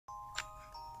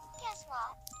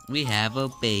We have a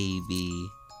baby.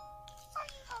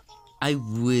 I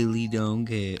really don't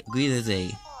care. Agree to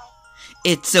say.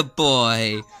 It's a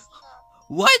boy.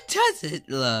 What does it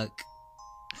look?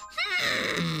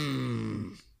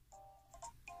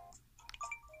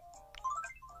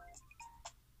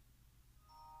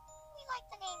 We like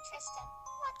the name Tristan.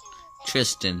 What do you think?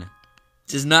 Tristan.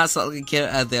 Does not sound like a kid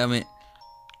out there. I mean,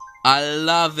 I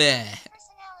love it.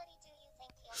 Personality do you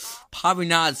think he'll have? Probably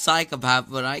not a psychopath,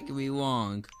 but I could be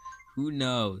wrong. Who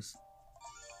knows?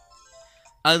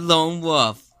 A lone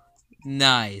wolf.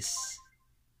 Nice.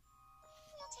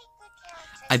 We'll take good care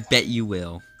of I Tristan. bet you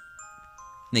will.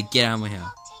 Now get out of my hair. You'll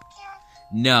take care of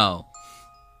No.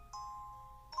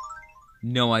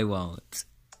 No, I won't.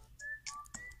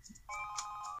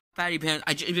 Fatty pants.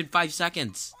 It's been 5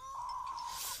 seconds.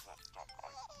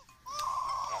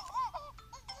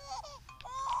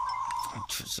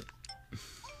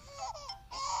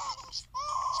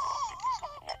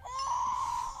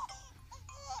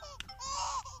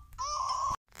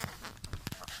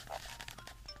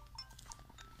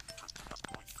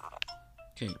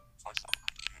 Okay.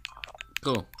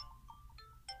 Cool.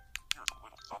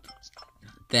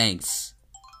 Thanks.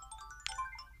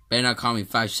 Better not call me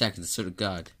 5 seconds, sort of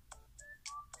God.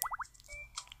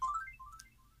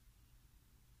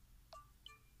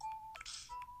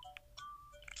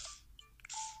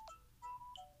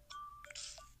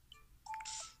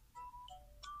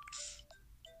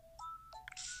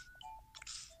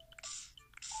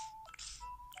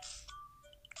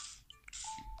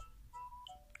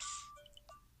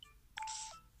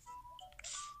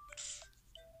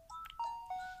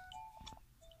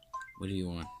 What do you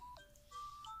want?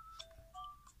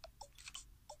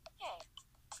 Hey,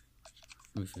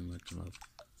 Let me feel much love.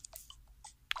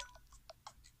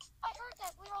 I heard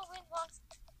that whirlwind wants.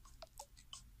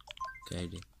 Okay, I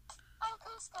did. I'll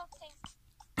go scope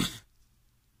things.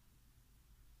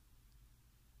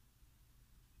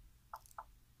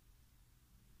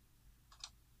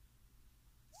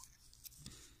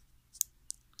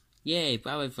 Yay,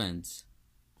 bye friends.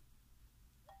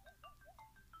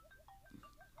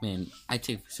 Man, I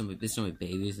take there's so many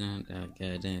babies now. God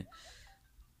damn.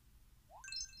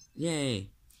 Yay.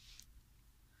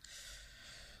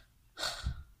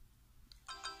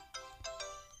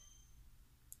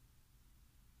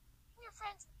 We're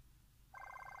friends.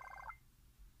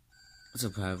 I'm so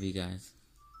proud of you guys.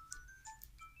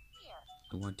 Here.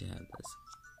 I want to have this.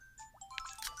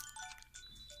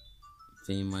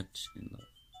 Very much in love.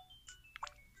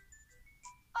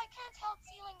 I can't help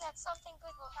feeling that something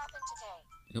good will happen today.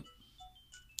 Yep.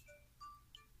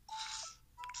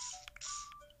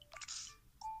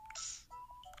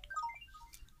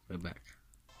 Right back.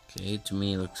 Okay, to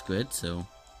me it looks good, so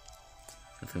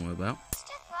nothing to worry about.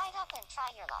 Step right up and try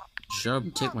your luck. Shut up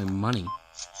and take my money.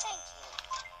 Thank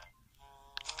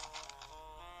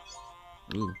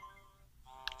you. Ooh.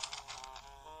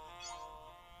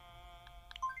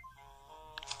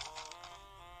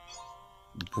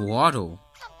 Bottle.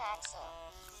 Come back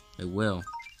soon. I will.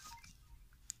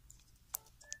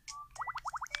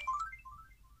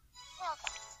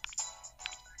 Welcome.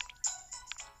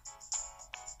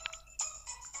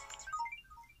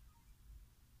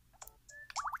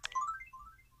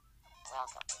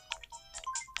 Welcome.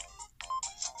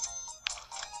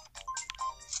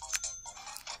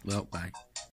 Well, bye.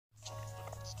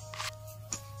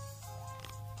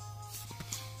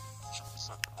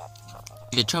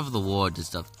 You can travel the world and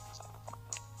stuff.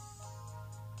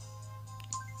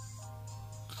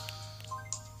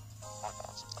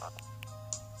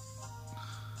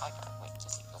 I can't wait to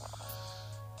see the world.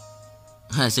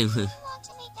 I say, Do you want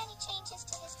to make any changes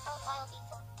to his profile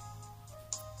before?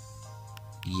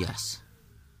 yes.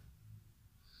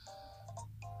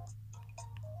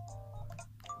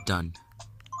 Done.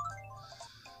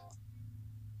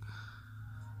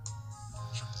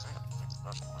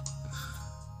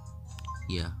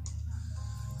 Yeah.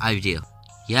 I do.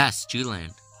 Yes,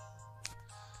 Julian.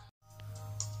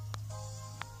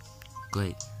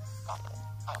 Great.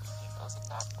 I'll keep those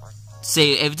exact words.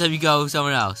 Say it every time you go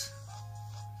somewhere else.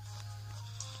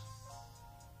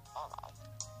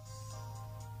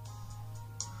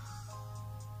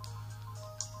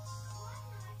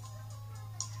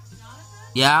 Alright.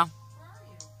 Yeah?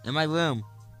 In my room.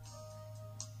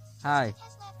 Hi.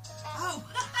 Has left the town.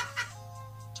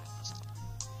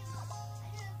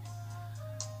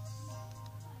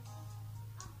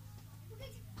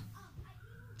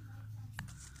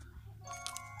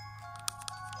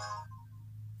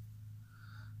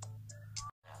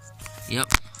 Yep.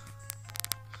 We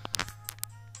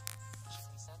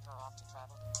sent her off to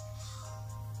travel.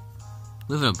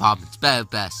 Live in apartments. Better,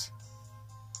 best.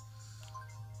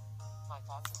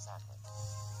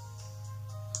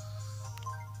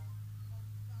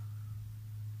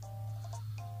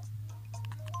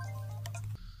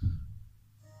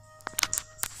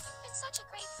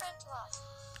 to us.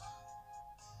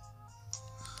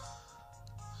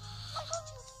 I hope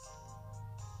you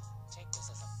take this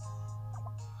as a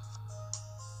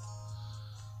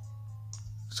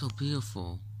So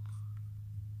beautiful.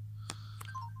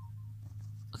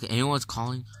 Okay, anyone's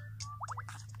calling?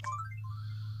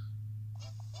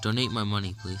 Donate my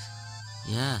money, please.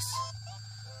 Yes.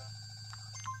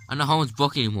 I don't know how one's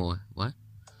book anymore. What?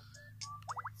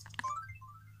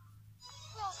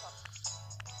 welcome.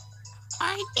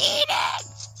 I need it!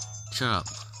 Shut up.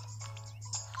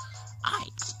 Have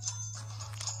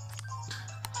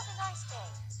a nice day.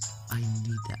 I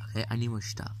need that, okay? I need more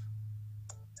stuff.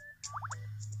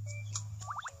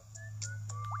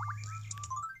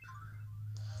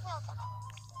 Welcome.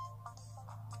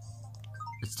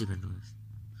 Let's dip into this.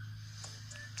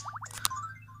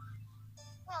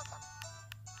 Welcome.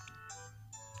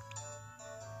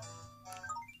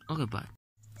 Okay, bye.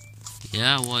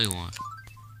 Yeah, what do you want?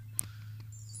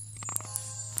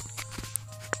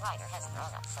 Ryder has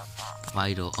grown up so fast.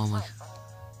 Vital. Oh my.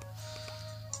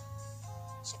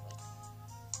 Should we?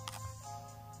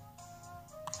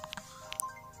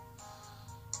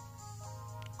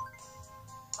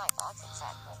 My thoughts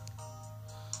exactly.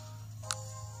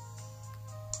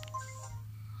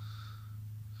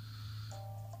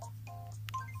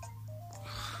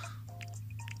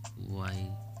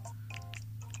 Why?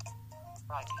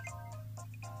 Righty.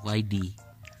 YD.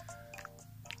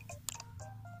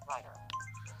 Ryder.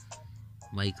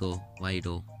 Michael.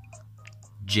 Vital.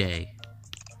 J.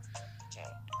 Jay.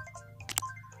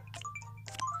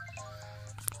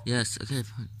 Yes, okay,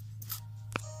 fine.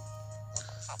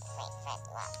 Have a great friend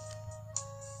left.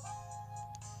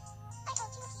 I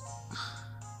don't use you.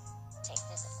 Take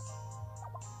this as a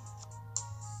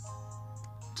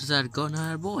Just had a girl,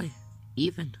 not a boy.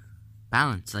 Even.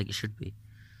 Balanced, like it should be.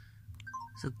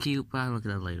 So cute, but I'll look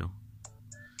at that later.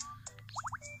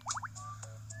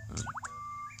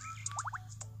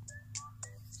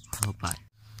 Oh, bye.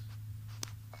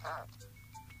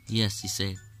 Yes, you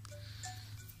say.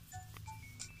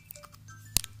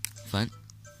 Fun?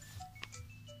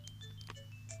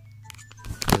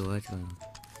 Okay, what's going on?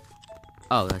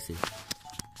 Oh, that's it.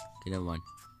 Okay, never mind.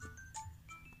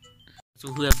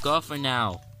 So who have girlfriend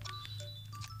now?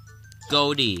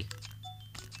 Goldie.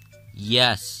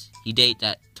 Yes, he date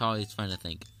that Charlie's friend, I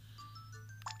think.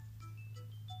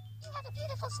 You have a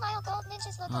beautiful smile, gold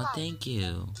ninjas look Oh, alike. thank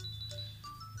you.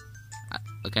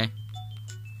 Okay.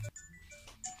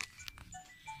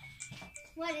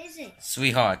 What is it?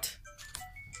 Sweetheart.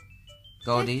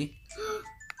 Goldie.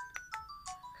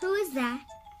 Who is that?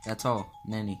 That's all.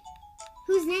 Nanny.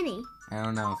 Who's Nanny? I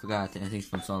don't know. I forgot. I think it's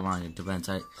from so long. It depends.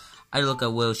 I look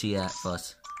at where she at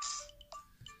first.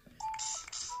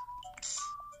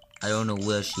 I don't know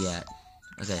where she at.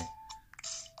 Okay.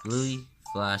 Louis,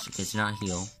 Flash. Okay, it's not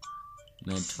Heal.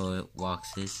 Mentor,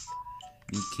 Waxes.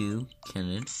 BQ,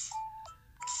 Kenneth.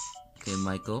 Okay,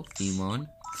 Michael, Femon,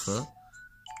 Fur,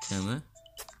 Timmer,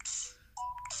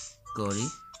 Gordy,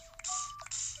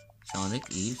 Sonic,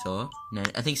 Eve, Sora,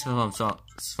 Nanny. I think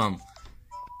it's from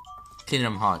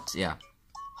Kingdom Hearts, yeah.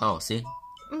 Oh, see?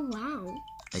 Oh, wow.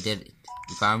 I did it.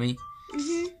 You found me?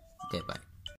 Mm-hmm. Okay, bye.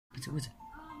 What's it?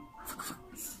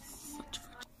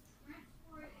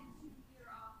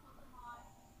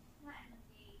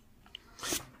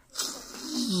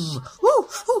 Woo!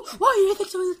 Why do you think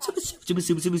so? I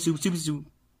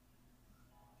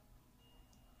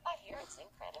hear it's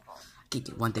incredible. Get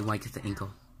it one thing white is the ankle.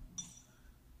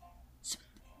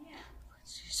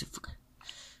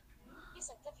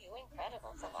 Isn't the view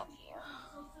incredible from up here?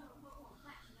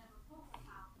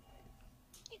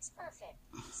 It's perfect.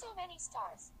 So many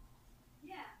stars.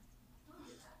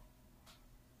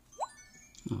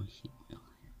 Oh, shit.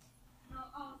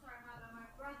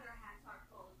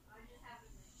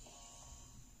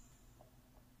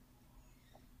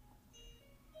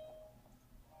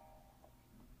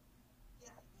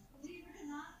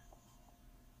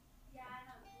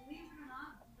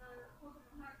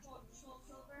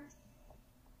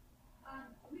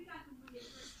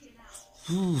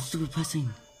 Ooh, super pressing.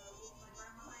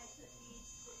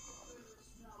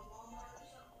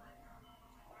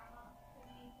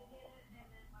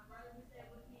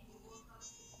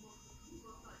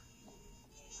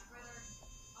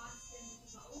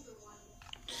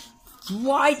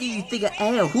 Why do you think of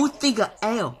L? Who think of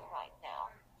L?